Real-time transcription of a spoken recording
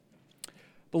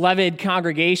Beloved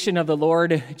congregation of the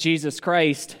Lord Jesus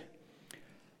Christ,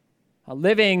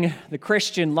 living the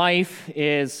Christian life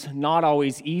is not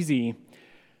always easy.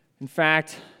 In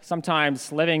fact,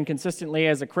 sometimes living consistently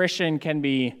as a Christian can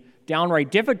be downright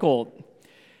difficult.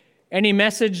 Any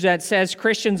message that says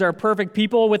Christians are perfect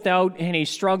people without any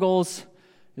struggles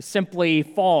is simply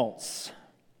false.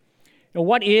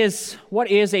 What is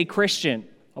a Christian,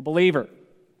 a believer?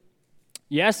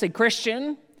 Yes, a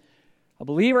Christian, a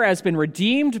believer has been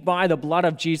redeemed by the blood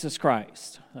of Jesus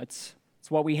Christ. That's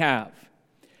what we have.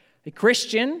 A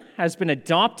Christian has been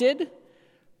adopted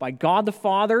by God the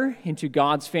Father into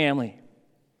God's family.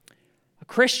 A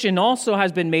Christian also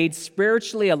has been made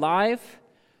spiritually alive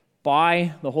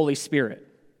by the Holy Spirit.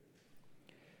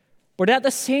 But at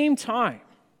the same time,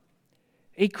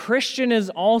 a Christian is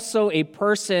also a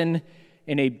person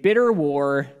in a bitter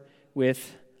war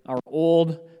with our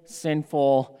old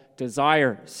sinful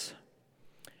desires.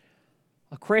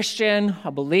 A Christian,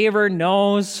 a believer,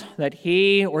 knows that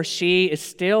he or she is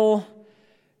still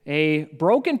a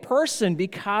broken person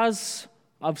because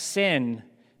of sin,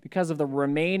 because of the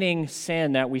remaining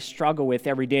sin that we struggle with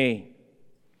every day.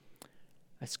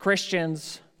 As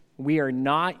Christians, we are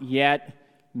not yet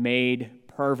made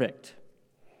perfect.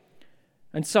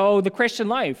 And so the Christian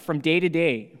life from day to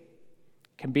day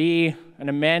can be an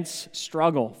immense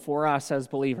struggle for us as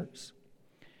believers.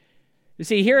 You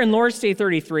see, here in Lord's Day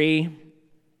 33,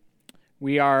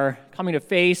 we are coming to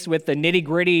face with the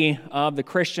nitty-gritty of the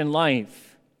Christian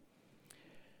life.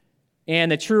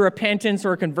 And the true repentance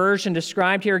or conversion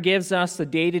described here gives us the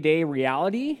day-to-day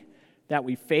reality that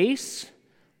we face,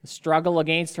 the struggle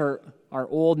against our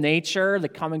old nature, the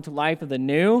coming to life of the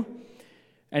new.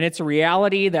 And it's a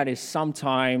reality that is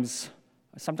sometimes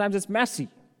it's messy,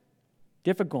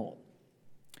 difficult.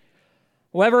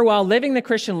 However, while living the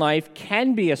Christian life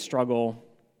can be a struggle,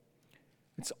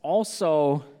 it's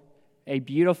also a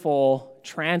beautiful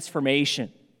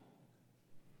transformation.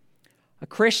 A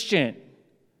Christian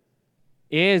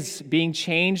is being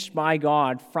changed by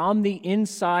God from the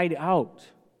inside out.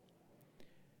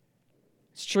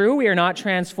 It's true, we are not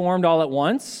transformed all at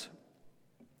once.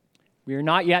 We are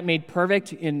not yet made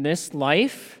perfect in this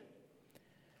life,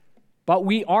 but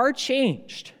we are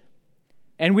changed.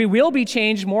 And we will be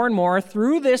changed more and more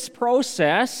through this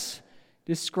process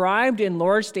described in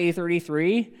Lord's Day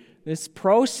 33, this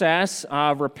process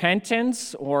of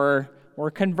repentance or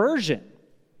conversion.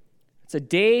 It's a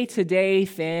day-to-day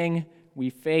thing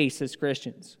we face as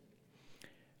Christians.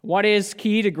 What is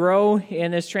key to grow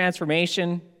in this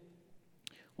transformation?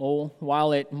 Well,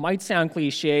 while it might sound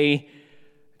cliche,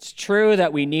 it's true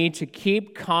that we need to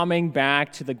keep coming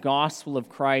back to the gospel of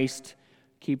Christ,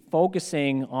 keep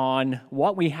focusing on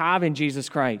what we have in Jesus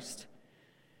Christ.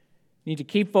 We need to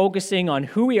keep focusing on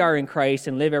who we are in Christ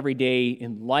and live every day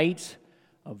in light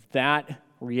of that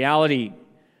reality.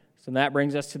 So that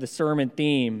brings us to the sermon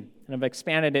theme. And I've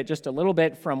expanded it just a little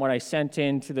bit from what I sent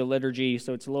into the liturgy,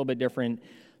 so it's a little bit different.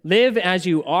 Live as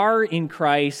you are in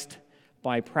Christ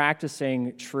by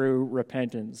practicing true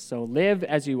repentance. So live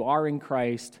as you are in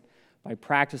Christ by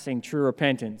practicing true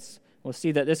repentance. We'll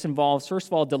see that this involves, first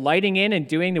of all, delighting in and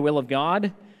doing the will of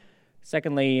God.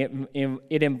 Secondly,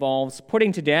 it involves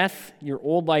putting to death your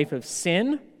old life of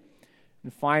sin.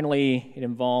 And finally, it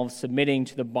involves submitting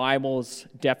to the Bible's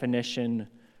definition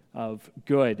of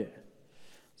good.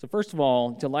 So first of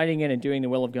all, delighting in and doing the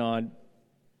will of God.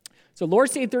 So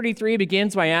Lord's Day 33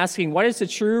 begins by asking, what is the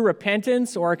true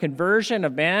repentance or conversion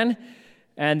of man?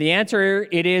 And the answer,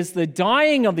 it is the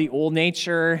dying of the old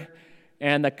nature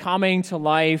and the coming to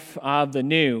life of the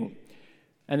new.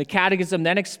 And the Catechism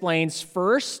then explains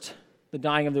first the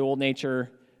dying of the old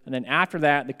nature, and then after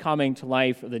that, the coming to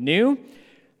life of the new.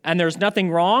 And there's nothing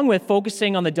wrong with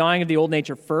focusing on the dying of the old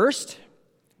nature first.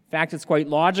 In fact, it's quite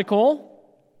logical.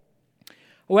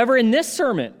 However, in this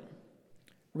sermon,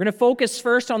 we're going to focus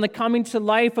first on the coming to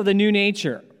life of the new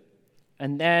nature,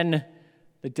 and then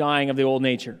the dying of the old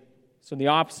nature. So in the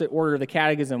opposite order of the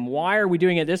Catechism. Why are we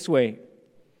doing it this way?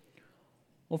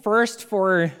 Well, first,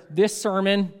 for this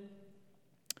sermon,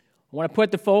 I want to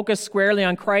put the focus squarely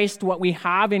on Christ, what we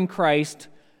have in Christ,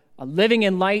 living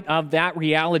in light of that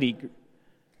reality.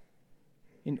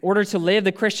 In order to live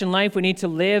the Christian life, we need to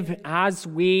live as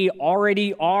we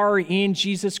already are in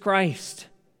Jesus Christ.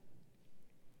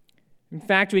 In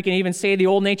fact, we can even say the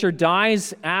old nature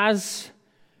dies as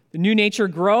the new nature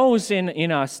grows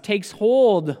in us, takes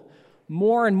hold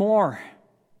more and more.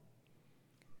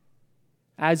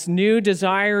 As new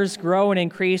desires grow and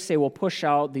increase, they will push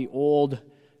out the old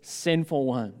sinful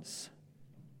ones.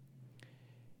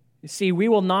 You see, we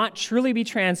will not truly be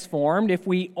transformed if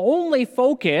we only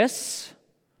focus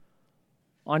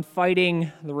on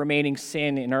fighting the remaining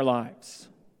sin in our lives.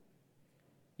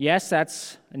 Yes,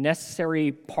 that's a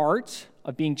necessary part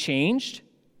of being changed.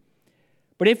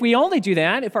 But if we only do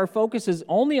that, if our focus is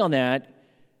only on that,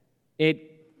 it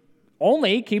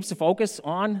only keeps the focus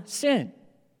on sin.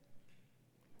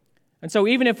 And so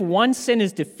even if one sin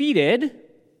is defeated,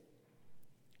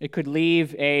 it could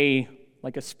leave a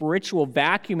spiritual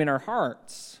vacuum in our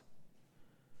hearts.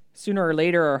 Sooner or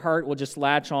later, our heart will just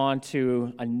latch on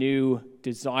to a new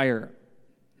desire.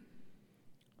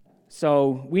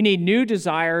 So we need new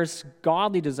desires,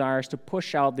 godly desires, to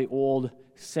push out the old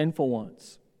sinful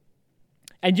ones.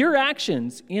 And your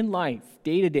actions in life,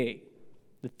 day to day,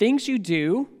 the things you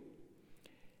do,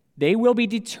 they will be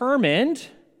determined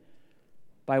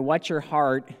by what your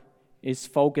heart is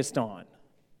focused on.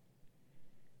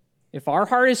 If our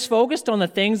heart is focused on the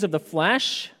things of the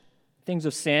flesh, things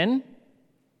of sin,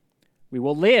 we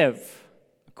will live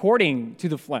according to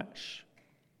the flesh.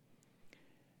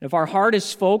 If our heart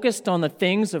is focused on the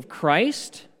things of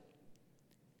Christ,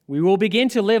 we will begin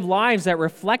to live lives that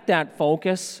reflect that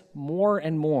focus more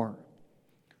and more.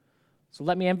 So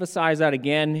let me emphasize that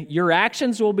again. Your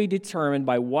actions will be determined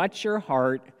by what your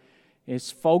heart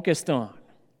is focused on.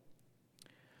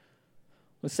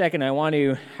 Well, second, I want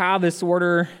to have this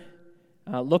order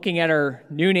looking at our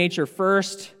new nature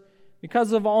first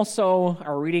because of also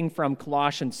our reading from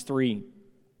Colossians 3.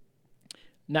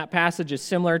 And that passage is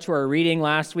similar to our reading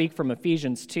last week from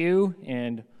Ephesians 2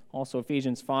 and also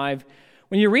Ephesians 5.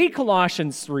 When you read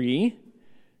Colossians 3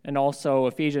 and also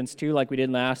Ephesians 2 like we did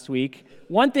last week,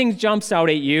 one thing jumps out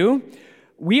at you.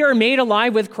 We are made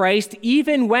alive with Christ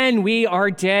even when we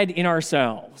are dead in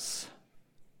ourselves.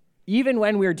 Even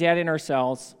when we are dead in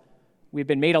ourselves, we've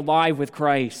been made alive with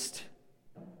Christ.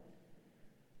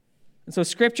 And so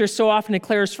Scripture so often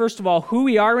declares, first of all, who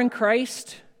we are in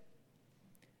Christ.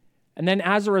 And then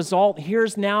as a result,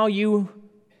 here's now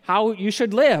how you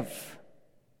should live.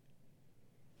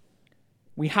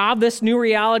 We have this new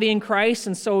reality in Christ,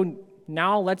 and so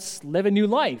now let's live a new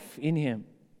life in Him.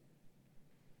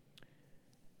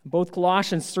 Both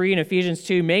Colossians 3 and Ephesians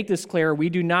 2 make this clear. We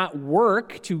do not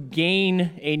work to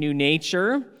gain a new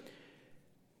nature.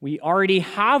 We already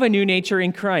have a new nature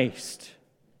in Christ.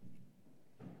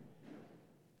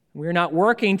 We're not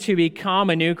working to become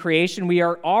a new creation. We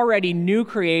are already new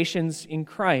creations in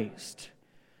Christ.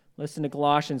 Listen to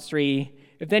Colossians 3.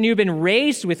 If then you've been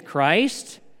raised with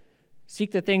Christ,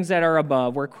 seek the things that are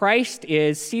above, where Christ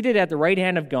is seated at the right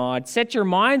hand of God. Set your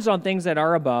minds on things that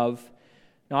are above,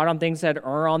 not on things that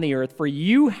are on the earth. For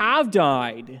you have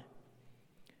died,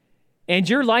 and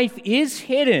your life is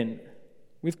hidden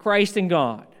with Christ in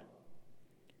God.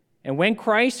 And when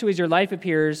Christ, who is your life,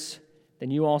 appears, then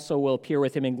you also will appear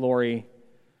with Him in glory.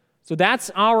 So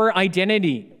that's our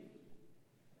identity.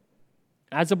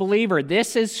 As a believer,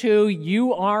 this is who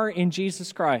you are in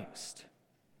Jesus Christ.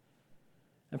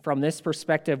 And from this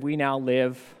perspective, we now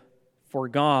live for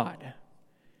God.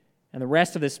 And the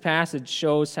rest of this passage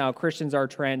shows how Christians are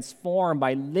transformed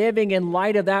by living in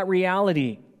light of that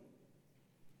reality.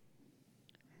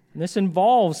 And this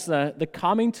involves the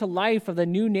coming to life of the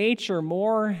new nature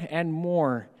more and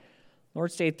more.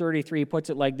 Lord's Day 33 puts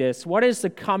it like this. What is the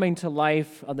coming to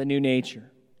life of the new nature?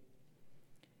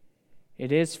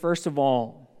 It is, first of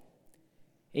all,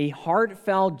 a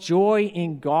heartfelt joy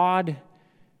in God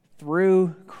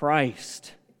through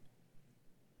Christ.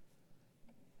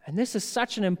 And this is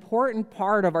such an important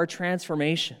part of our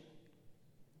transformation.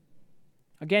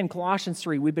 Again, Colossians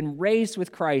 3, we've been raised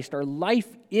with Christ. Our life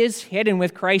is hidden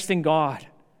with Christ in God.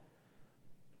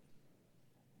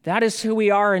 That is who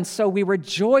we are, and so we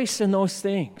rejoice in those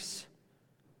things.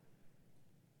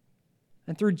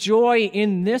 And through joy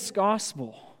in this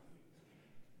gospel,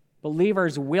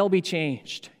 believers will be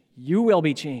changed. You will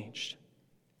be changed.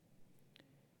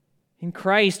 In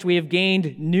Christ, we have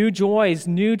gained new joys,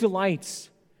 new delights,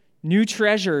 new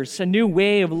treasures, a new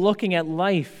way of looking at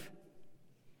life.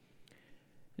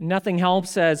 Nothing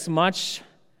helps as much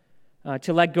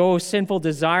to let go of sinful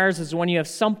desires as when you have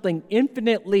something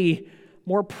infinitely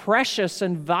more precious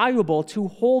and valuable to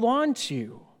hold on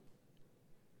to.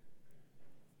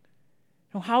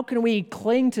 How can we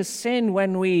cling to sin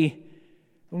when we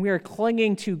are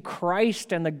clinging to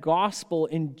Christ and the gospel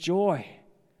in joy?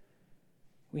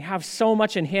 We have so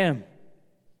much in Him.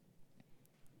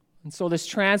 And so this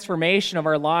transformation of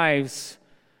our lives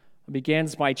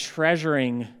begins by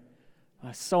treasuring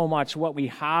so much what we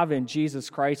have in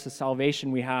Jesus Christ, the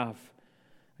salvation we have.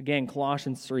 Again,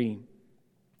 Colossians 3.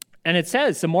 And it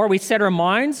says, the more we set our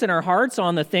minds and our hearts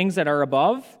on the things that are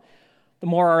above, the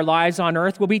more our lives on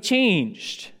earth will be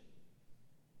changed.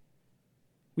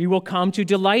 We will come to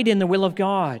delight in the will of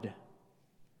God.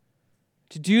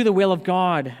 to do the will of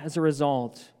God as a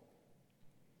result.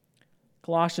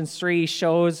 Colossians 3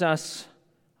 shows us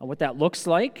what that looks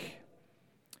like.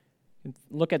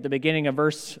 Look at the beginning of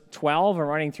verse 12, and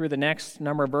running through the next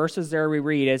number of verses there we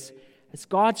read, as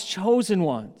God's chosen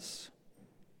ones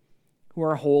who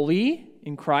are holy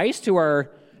in Christ, who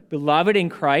are beloved in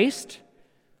Christ,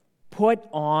 put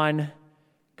on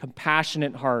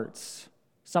compassionate hearts,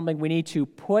 something we need to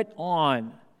put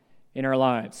on in our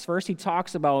lives. First, he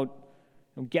talks about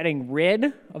getting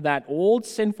rid of that old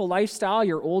sinful lifestyle,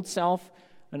 your old self,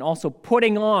 and also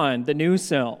putting on the new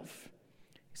self.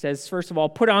 He says, first of all,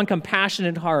 put on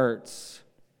compassionate hearts.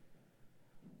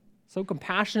 So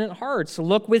compassionate hearts.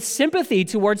 Look with sympathy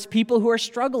towards people who are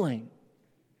struggling.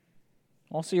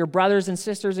 Also, your brothers and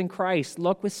sisters in Christ,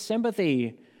 look with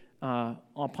sympathy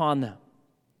upon them.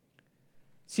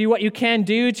 See what you can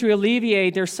do to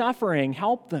alleviate their suffering.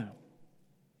 Help them.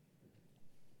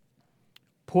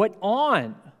 Put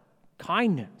on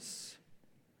kindness.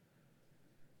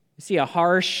 You see, a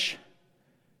harsh,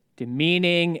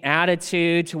 demeaning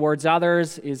attitude towards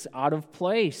others is out of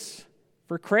place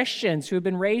for Christians who have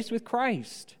been raised with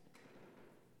Christ.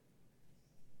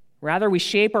 Rather, we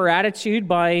shape our attitude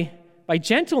by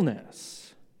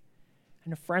gentleness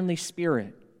and a friendly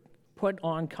spirit. Put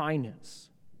on kindness.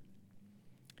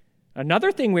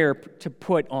 Another thing we're to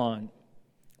put on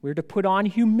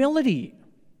humility.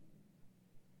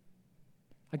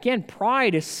 Again,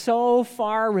 pride is so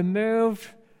far removed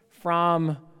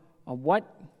from what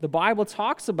the Bible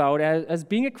talks about as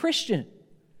being a Christian.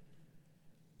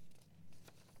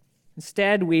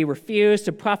 Instead, we refuse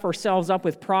to puff ourselves up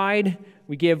with pride.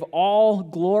 We give all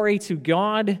glory to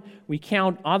God. We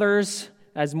count others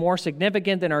as more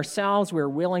significant than ourselves. We're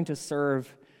willing to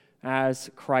serve as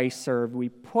Christ served. We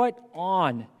put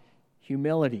on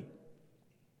humility.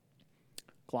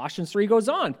 Colossians 3 goes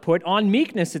on. Put on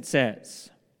meekness, it says.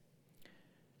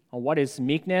 Well, what is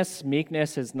meekness?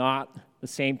 Meekness is not the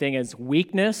same thing as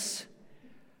weakness.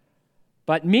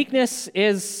 But meekness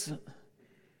is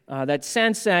that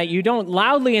sense that you don't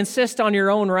loudly insist on your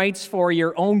own rights for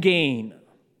your own gain.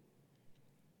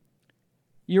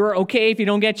 You're okay if you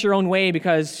don't get your own way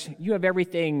because you have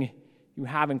everything you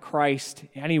have in Christ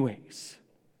anyways.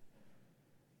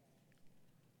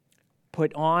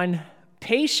 Put on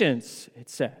patience, it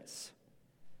says.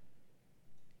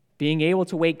 Being able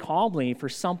to wait calmly for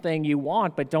something you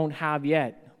want but don't have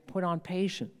yet. Put on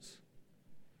patience.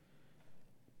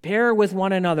 Bear with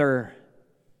one another,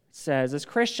 it says. As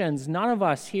Christians, none of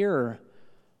us here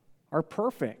are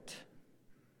perfect.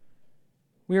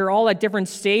 We are all at different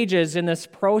stages in this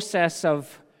process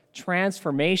of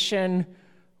transformation.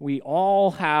 We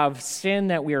all have sin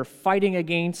that we are fighting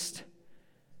against.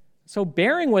 So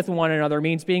bearing with one another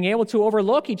means being able to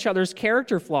overlook each other's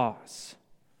character flaws,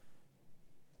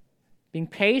 being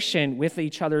patient with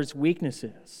each other's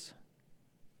weaknesses.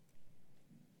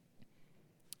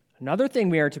 Another thing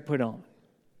we are to put on,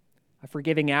 a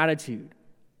forgiving attitude.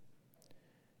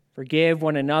 Forgive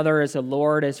one another as the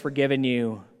Lord has forgiven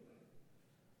you.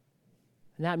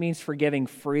 And that means forgiving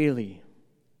freely.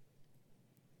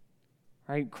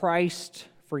 Right? Christ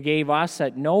forgave us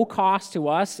at no cost to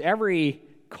us, every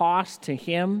cost to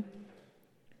him.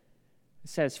 It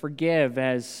says, forgive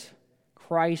as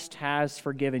Christ has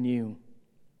forgiven you.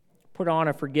 Put on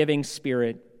a forgiving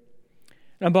spirit.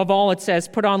 And above all, it says,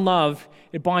 put on love.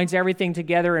 It binds everything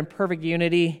together in perfect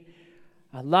unity.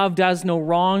 Love does no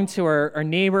wrong to our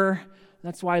neighbor.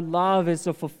 That's why love is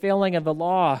the fulfilling of the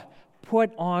law.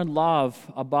 Put on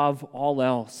love above all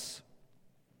else.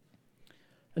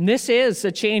 And this is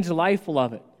a changed life,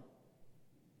 beloved.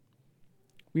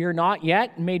 We are not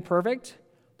yet made perfect.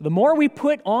 The more we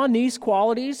put on these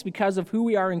qualities because of who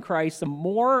we are in Christ, the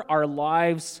more our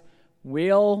lives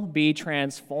will be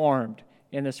transformed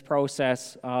in this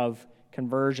process of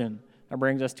conversion. That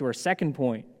brings us to our second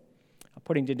point,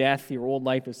 putting to death your old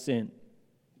life of sin.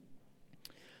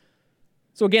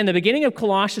 So again, the beginning of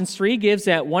Colossians 3 gives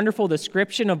that wonderful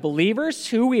description of believers,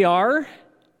 who we are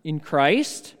in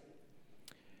Christ.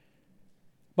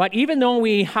 But even though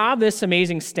we have this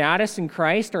amazing status in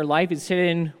Christ, our life is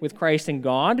hidden with Christ in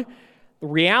God, the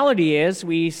reality is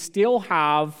we still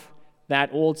have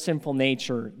that old sinful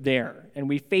nature there, and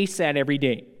we face that every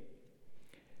day.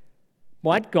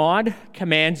 But God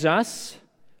commands us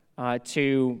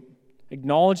to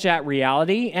acknowledge that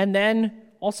reality and then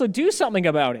also do something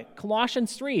about it.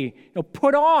 Colossians 3,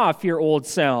 put off your old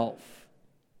self.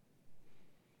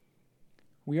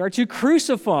 We are to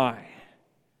crucify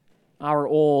our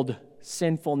old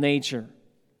sinful nature.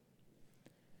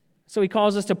 So he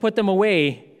calls us to put them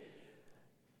away.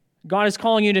 God is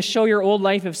calling you to show your old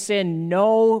life of sin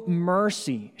no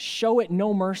mercy. Show it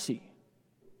no mercy.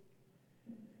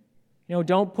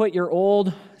 Don't put your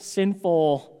old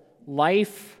sinful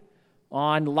life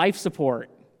on life support,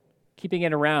 keeping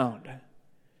it around.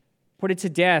 Put it to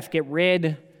death. Get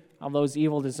rid of those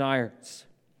evil desires.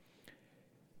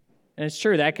 And it's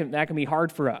true, that can be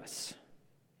hard for us.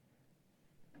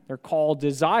 They're called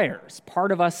desires.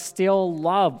 Part of us still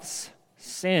loves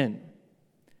sin.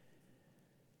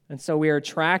 And so we are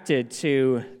attracted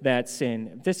to that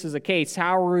sin. If this is the case,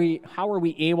 how are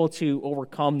we able to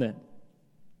overcome them?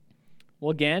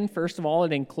 Well, again, first of all,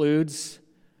 it includes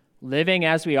living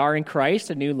as we are in Christ,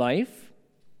 a new life.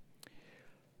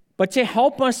 But to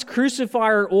help us crucify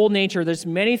our old nature, there's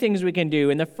many things we can do.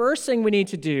 And the first thing we need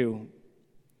to do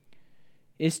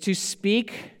is to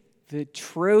speak the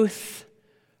truth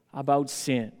about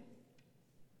sin.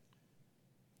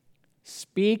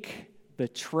 Speak the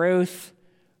truth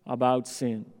about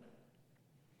sin.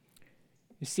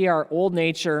 You see, our old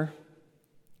nature,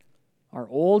 our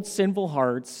old sinful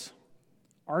hearts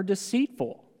are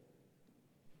deceitful.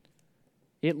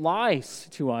 It lies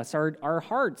to us. Our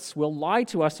hearts will lie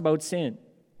to us about sin.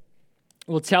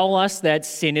 It will tell us that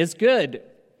sin is good,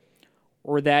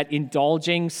 or that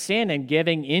indulging sin and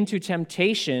giving into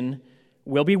temptation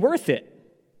will be worth it.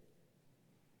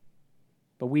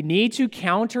 But we need to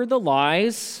counter the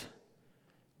lies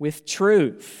with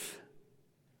truth.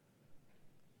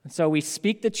 And so we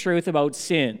speak the truth about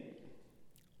sin.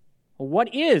 Well,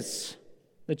 what is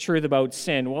the truth about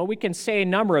sin? Well, we can say a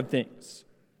number of things.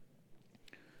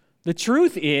 The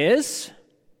truth is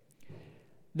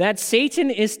that Satan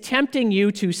is tempting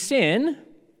you to sin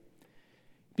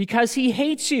because he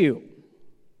hates you.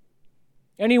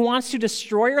 And he wants to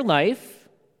destroy your life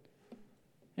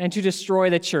and to destroy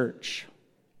the church.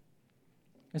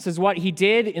 This is what he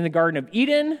did in the Garden of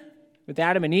Eden with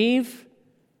Adam and Eve.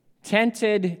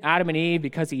 Tempted Adam and Eve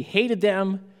because he hated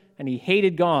them and he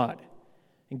hated God.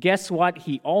 And guess what?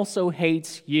 He also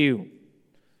hates you.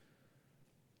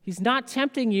 He's not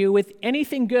tempting you with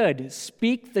anything good.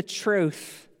 Speak the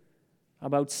truth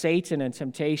about Satan and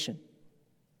temptation.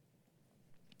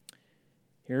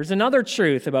 Here's another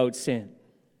truth about sin.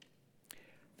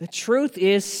 The truth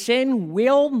is, sin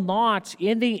will not,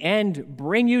 in the end,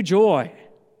 bring you joy,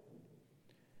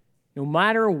 no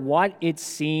matter what it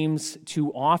seems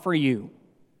to offer you.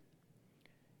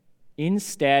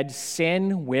 Instead,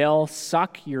 sin will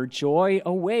suck your joy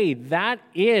away. That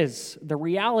is the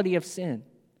reality of sin.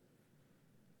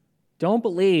 Don't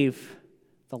believe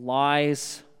the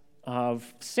lies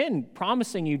of sin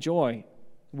promising you joy.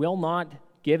 Will not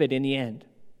give it in the end.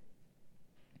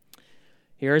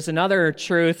 Here's another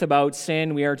truth about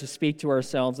sin we are to speak to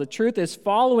ourselves. The truth is,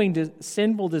 following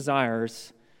sinful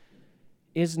desires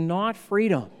is not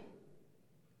freedom.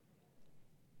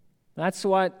 That's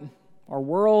what our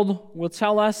world will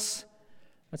tell us.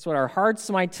 That's what our hearts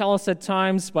might tell us at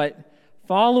times, but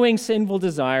following sinful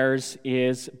desires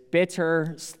is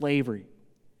bitter slavery.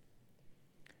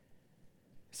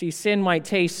 See, sin might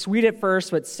taste sweet at first,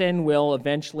 but sin will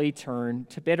eventually turn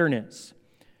to bitterness.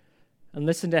 And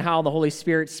listen to how the Holy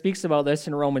Spirit speaks about this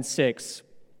in Romans 6.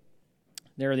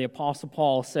 There the Apostle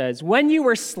Paul says, "When you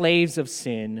were slaves of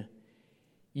sin,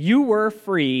 you were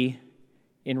free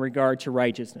in regard to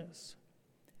righteousness.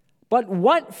 But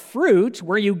what fruit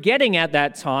were you getting at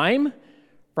that time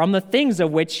from the things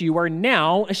of which you are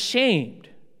now ashamed?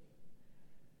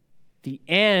 The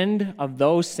end of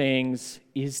those things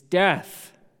is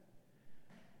death."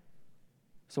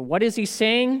 So what is he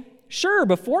saying? Sure,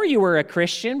 before you were a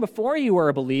Christian, before you were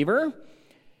a believer,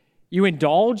 you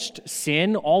indulged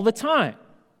sin all the time.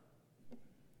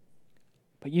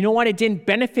 But you know what? It didn't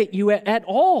benefit you at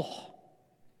all.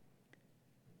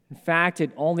 In fact,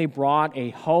 it only brought a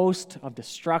host of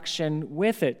destruction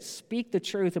with it. Speak the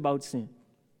truth about sin.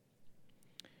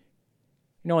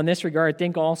 In this regard,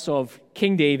 think also of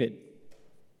King David.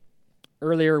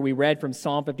 Earlier, we read from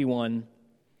Psalm 51.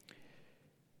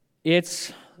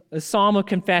 It's a psalm of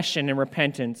confession and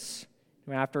repentance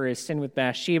after his sin with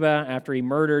Bathsheba, after he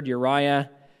murdered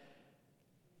Uriah.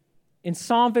 In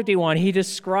Psalm 51, he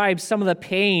describes some of the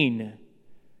pain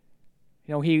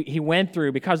he went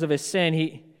through because of his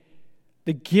sin.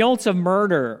 The guilt of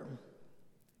murder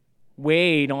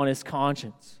weighed on his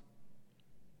conscience.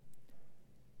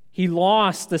 He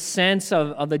lost the sense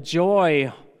of the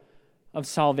joy of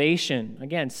salvation.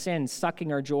 Again, sin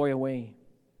sucking our joy away.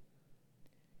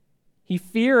 He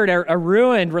feared a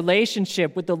ruined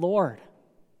relationship with the Lord.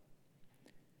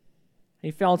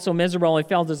 He felt so miserable, he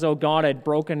felt as though God had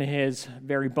broken his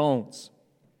very bones.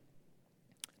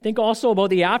 Think also about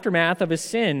the aftermath of his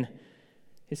sin.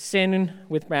 His sin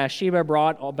with Bathsheba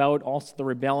brought about also the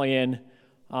rebellion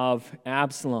of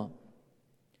Absalom.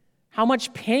 How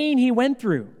much pain he went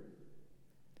through.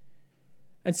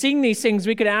 And seeing these things,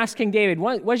 we could ask King David,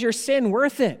 was your sin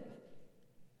worth it?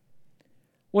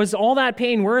 Was all that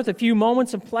pain worth a few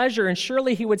moments of pleasure? And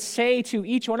surely he would say to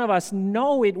each one of us,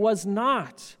 no, it was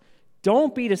not.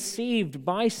 Don't be deceived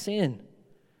by sin.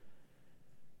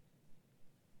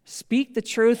 Speak the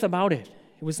truth about it.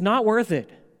 It was not worth it.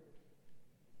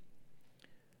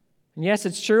 And yes,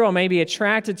 it's true, I may be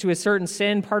attracted to a certain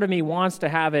sin. Part of me wants to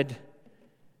have it.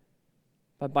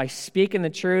 But by speaking the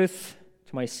truth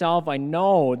to myself, I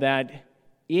know that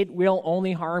it will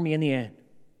only harm me in the end.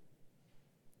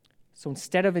 So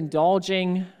instead of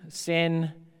indulging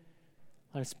sin,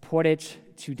 let us put it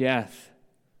to death.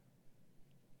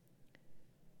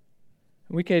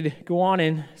 We could go on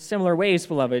in similar ways,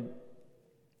 beloved.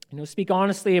 Speak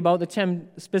honestly about the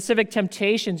specific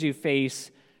temptations you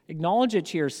face. Acknowledge it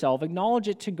to yourself. Acknowledge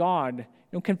it to God.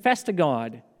 Confess to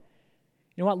God. You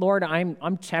know what, Lord,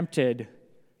 I'm tempted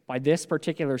by this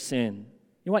particular sin.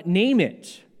 You know what? Name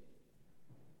it.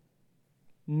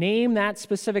 Name that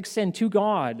specific sin to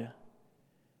God.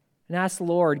 And ask the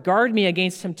Lord, guard me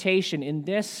against temptation in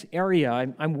this area.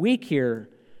 I'm weak here.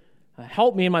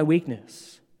 Help me in my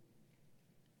weakness.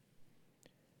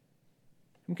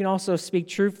 We can also speak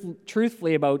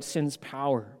truthfully about sin's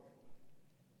power,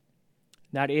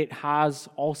 that it has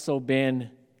also been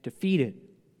defeated.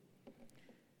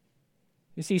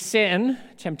 You see, sin,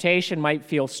 temptation might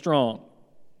feel strong.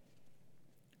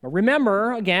 But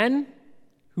remember, again,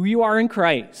 who you are in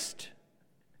Christ.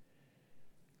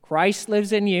 Christ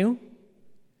lives in you.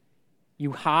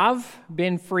 You have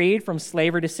been freed from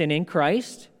slavery to sin in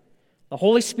Christ. The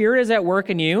Holy Spirit is at work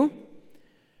in you.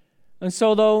 And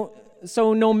so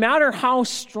no matter how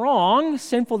strong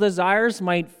sinful desires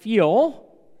might feel,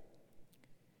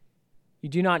 you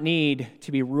do not need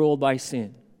to be ruled by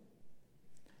sin,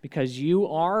 because you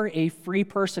are a free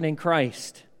person in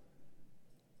Christ.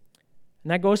 And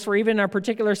that goes for even a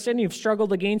particular sin you've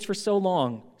struggled against for so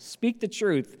long. Speak the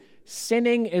truth.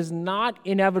 Sinning is not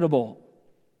inevitable.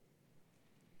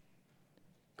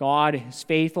 God is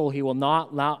faithful. He will not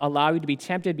allow you to be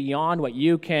tempted beyond what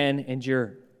you can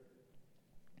endure.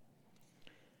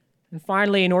 And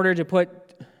finally, in order to put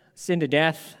sin to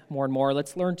death more and more,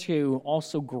 let's learn to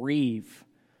also grieve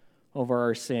over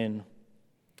our sin.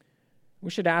 We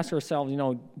should ask ourselves,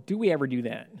 do we ever do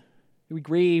that? Do we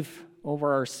grieve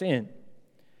over our sin?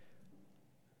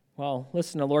 Well,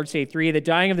 listen to Lord's Day 3. The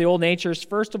dying of the old nature is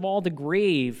first of all to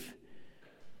grieve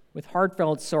with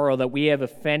heartfelt sorrow that we have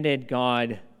offended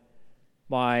God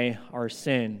by our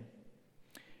sin.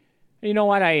 And you know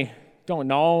what? I don't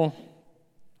know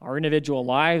our individual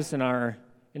lives and our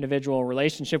individual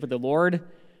relationship with the Lord.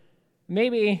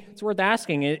 Maybe it's worth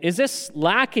asking, is this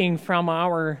lacking from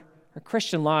our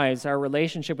Christian lives, our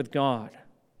relationship with God?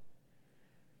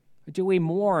 Or do we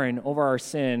mourn over our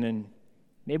sin? And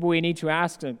maybe we need to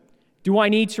ask, do I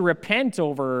need to repent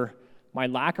over my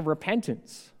lack of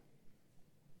repentance?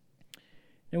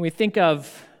 And we think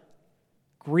of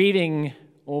grieving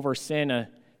over sin.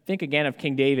 Think again of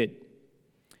King David.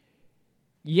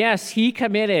 Yes, he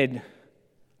committed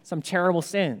some terrible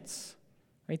sins.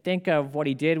 Right? Think of what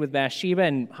he did with Bathsheba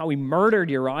and how he murdered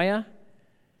Uriah.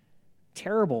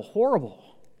 Terrible, horrible.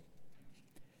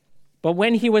 But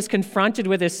when he was confronted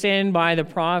with his sin by the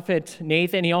prophet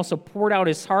Nathan, he also poured out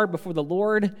his heart before the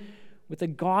Lord with a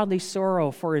godly sorrow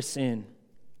for his sin.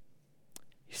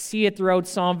 You see it throughout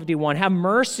Psalm 51. Have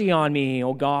mercy on me,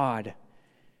 O God,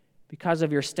 because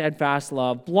of your steadfast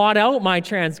love. Blot out my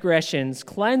transgressions.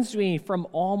 Cleanse me from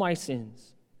all my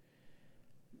sins.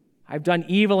 I've done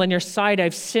evil in your sight.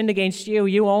 I've sinned against you.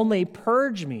 You only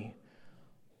purge me.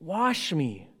 Wash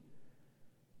me.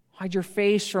 Hide your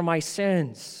face from my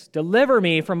sins. Deliver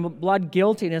me from blood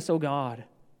guiltiness, O God.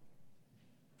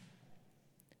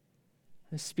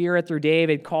 The Spirit, through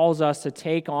David, calls us to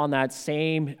take on that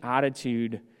same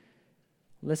attitude.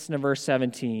 Listen to verse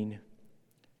 17.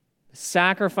 The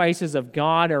sacrifices of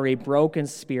God are a broken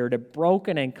spirit, a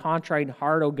broken and contrite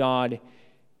heart, O God,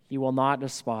 He will not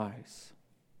despise.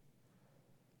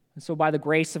 And so by the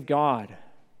grace of God,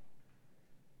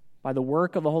 by the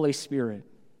work of the Holy Spirit,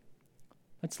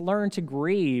 let's learn to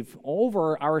grieve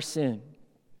over our sin.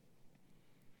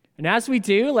 And as we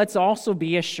do, let's also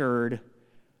be assured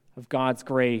of God's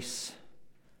grace.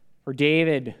 For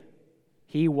David,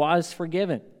 he was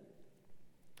forgiven.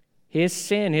 His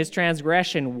sin, his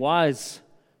transgression was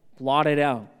blotted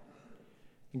out.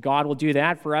 And God will do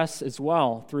that for us as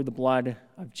well through the blood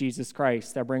of Jesus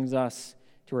Christ. That brings us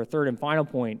to our third and final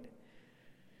point.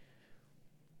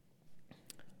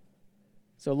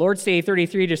 So Lord's Day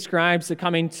 33 describes the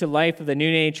coming to life of the new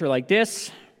nature like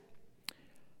this.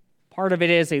 Part of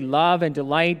it is a love and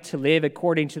delight to live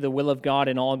according to the will of God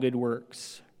in all good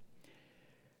works.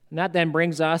 And that then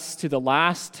brings us to the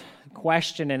last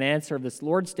question and answer of this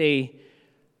Lord's Day.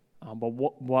 But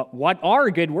what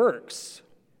are good works?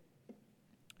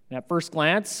 And at first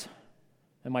glance,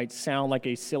 that might sound like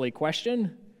a silly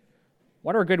question.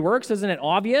 What are good works? Isn't it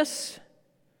obvious?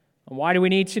 And why do we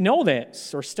need to know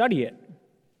this or study it?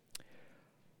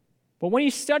 But when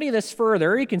you study this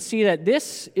further, you can see that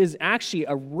this is actually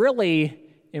a really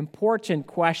important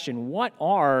question. What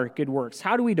are good works?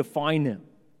 How do we define them?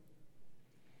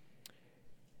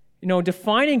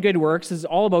 Defining good works is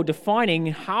all about defining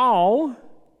how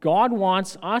God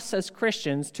wants us as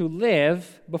Christians to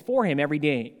live before Him every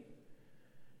day.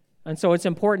 And so it's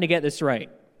important to get this right.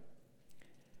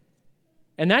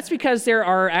 And that's because there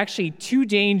are actually two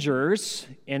dangers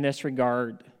in this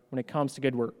regard when it comes to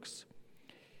good works.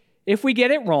 If we get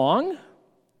it wrong,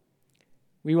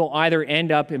 we will either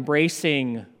end up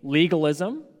embracing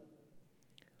legalism,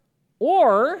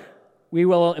 or we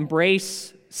will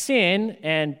embrace sin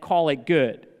and call it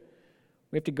good.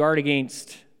 We have to guard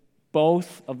against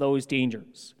both of those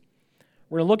dangers.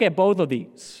 We're going to look at both of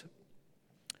these.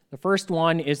 The first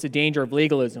one is the danger of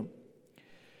legalism.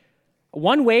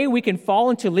 One way we can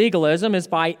fall into legalism is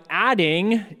by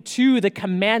adding to the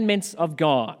commandments of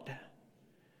God.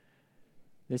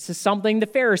 This is something the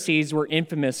Pharisees were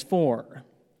infamous for.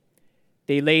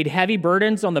 They laid heavy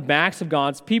burdens on the backs of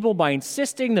God's people by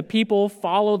insisting the people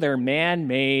follow their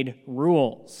man-made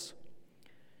rules.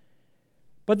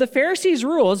 But the Pharisees'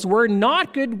 rules were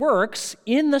not good works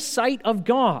in the sight of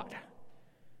God,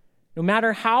 no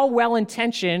matter how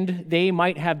well-intentioned they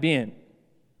might have been.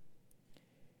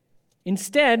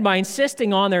 Instead, by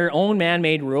insisting on their own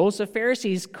man-made rules, the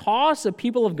Pharisees caused the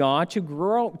people of God to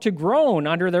groan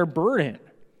under their burden.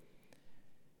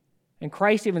 And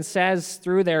Christ even says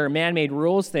through their man-made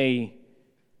rules, they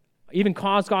even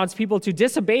cause God's people to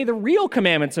disobey the real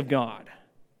commandments of God.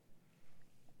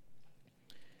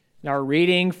 Now, our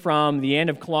reading from the end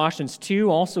of Colossians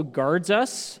 2 also guards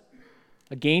us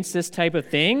against this type of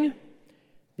thing.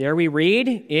 There we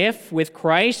read, "If with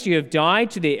Christ you have died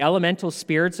to the elemental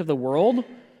spirits of the world,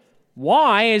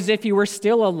 why, as if you were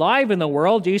still alive in the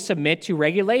world, do you submit to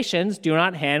regulations, do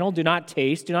not handle, do not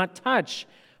taste, do not touch,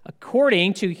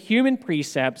 according to human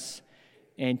precepts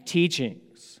and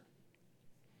teachings?"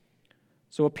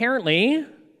 So apparently,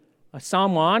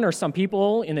 someone or some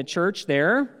people in the church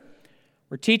there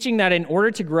were teaching that in order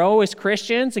to grow as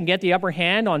Christians and get the upper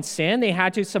hand on sin, they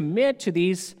had to submit to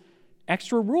these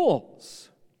extra rules.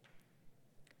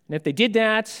 And if they did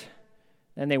that,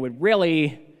 then they would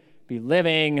really be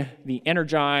living the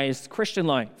energized Christian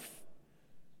life.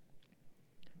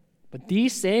 But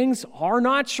these things are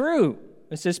not true.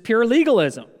 This is pure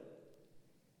legalism. It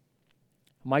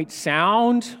might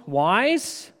sound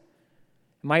wise,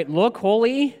 it might look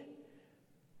holy,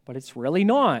 but it's really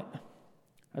not.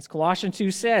 As Colossians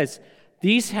 2 says,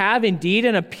 "These have indeed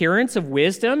an appearance of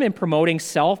wisdom in promoting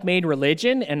self-made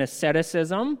religion and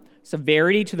asceticism,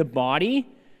 severity to the body,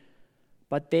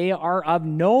 but they are of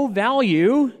no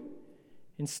value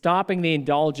in stopping the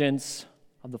indulgence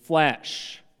of the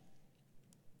flesh."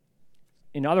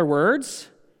 In other words,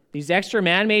 these extra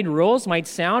man-made rules might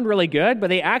sound really good, but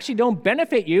they actually don't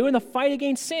benefit you in the fight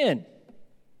against sin.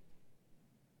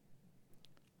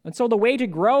 And so the way to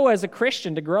grow as a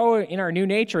Christian, to grow in our new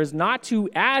nature, is not to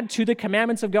add to the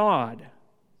commandments of God.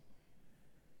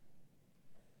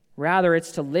 Rather,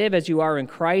 it's to live as you are in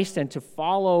Christ and to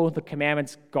follow the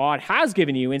commandments God has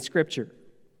given you in Scripture.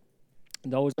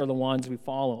 Those are the ones we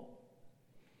follow.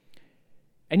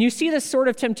 And you see this sort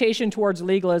of temptation towards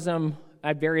legalism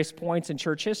at various points in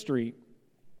church history.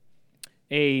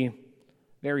 A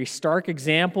very stark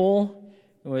example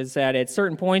was that at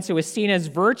certain points it was seen as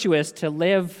virtuous to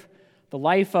live the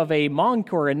life of a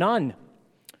monk or a nun.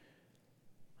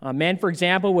 Men, for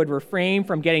example, would refrain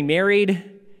from getting married.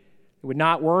 They would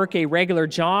not work a regular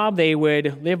job. They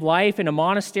would live life in a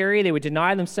monastery. They would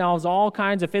deny themselves all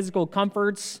kinds of physical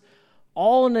comforts,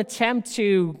 all in an attempt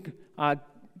to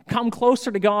come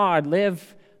closer to God,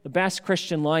 live the best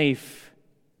Christian life.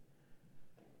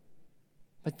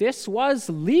 But this was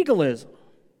legalism,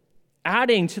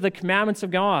 adding to the commandments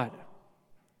of God.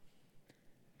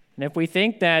 And if we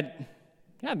think that,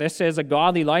 this is a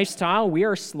godly lifestyle, we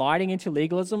are sliding into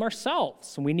legalism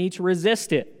ourselves, and we need to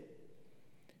resist it.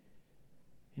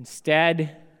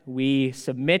 Instead, we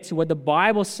submit to what the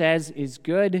Bible says is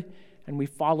good, and we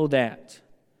follow that.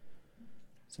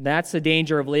 So that's the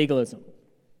danger of legalism.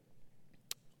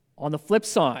 On the flip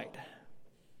side,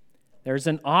 there's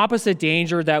an opposite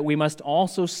danger that we must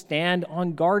also stand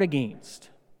on guard against.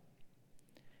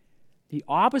 The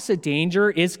opposite danger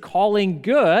is calling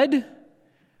good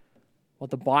what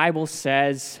the Bible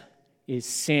says is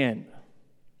sin.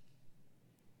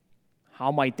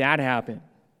 How might that happen?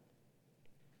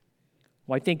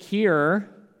 Well, I think here,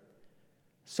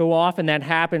 so often that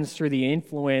happens through the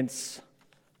influence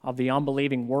of the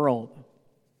unbelieving world.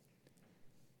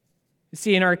 You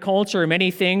see, in our culture,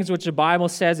 many things which the Bible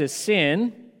says is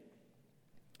sin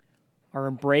are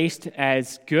embraced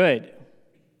as good,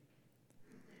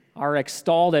 are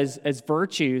extolled as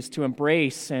virtues to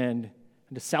embrace and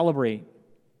to celebrate.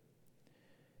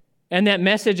 And that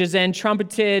message is then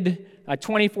trumpeted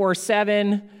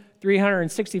 24/7,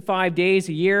 365 days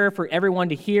a year for everyone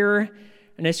to hear.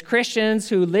 And as Christians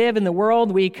who live in the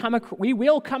world, we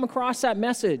will come across that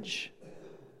message.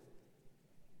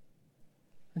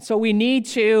 And so we need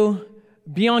to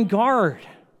be on guard.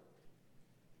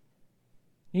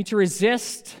 Need to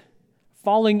resist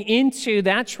falling into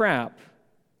that trap.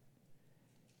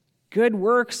 Good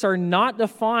works are not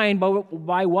defined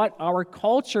by what our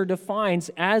culture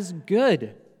defines as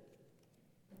good.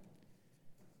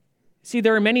 See,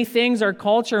 there are many things our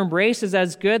culture embraces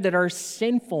as good that are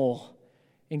sinful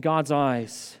in God's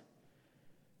eyes.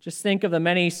 Just think of the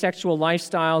many sexual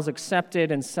lifestyles accepted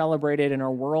and celebrated in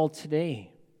our world today.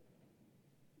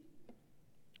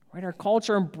 Right? Our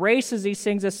culture embraces these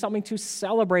things as something to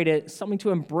celebrate, it, something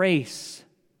to embrace.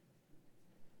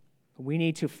 But we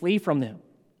need to flee from them.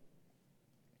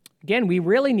 Again, we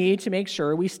really need to make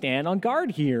sure we stand on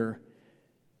guard here.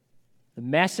 The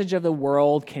message of the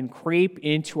world can creep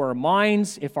into our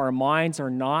minds if our minds are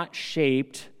not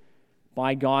shaped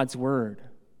by God's word.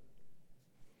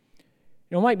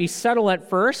 It might be subtle at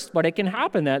first, but it can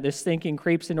happen that this thinking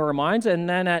creeps into our minds, and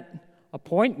then at a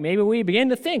point, maybe we begin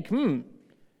to think,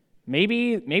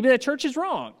 maybe the church is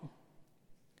wrong.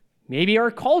 Maybe our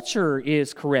culture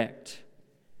is correct.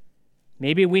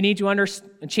 Maybe we need to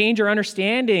change our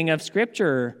understanding of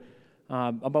Scripture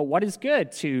about what is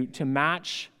good to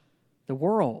match the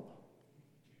world.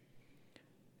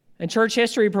 And church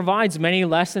history provides many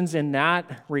lessons in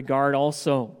that regard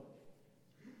also.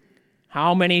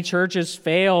 How many churches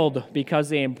failed because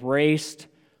they embraced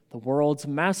the world's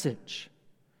message?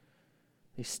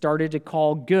 They started to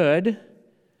call good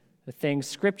the things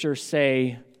Scripture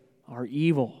say are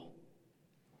evil.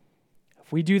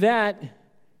 If we do that,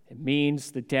 it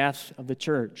means the death of the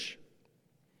church.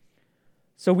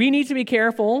 So we need to be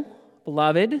careful,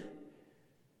 beloved,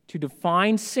 to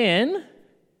define sin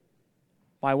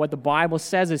by what the Bible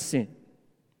says is sin.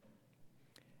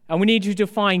 And we need to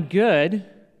define good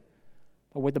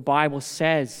by what the Bible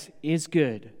says is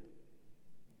good.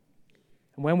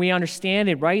 And when we understand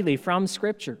it rightly from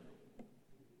Scripture,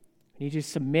 we need to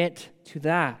submit to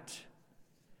that.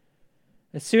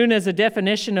 As soon as the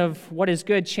definition of what is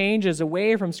good changes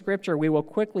away from Scripture, we will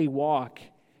quickly walk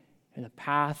in the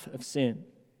path of sin.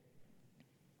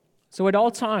 So at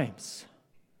all times,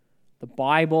 the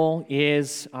Bible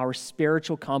is our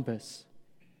spiritual compass.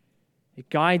 It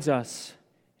guides us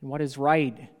in what is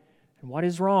right and what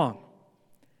is wrong.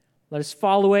 Let us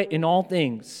follow it in all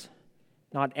things,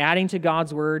 not adding to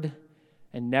God's word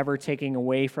and never taking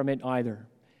away from it either.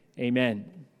 Amen.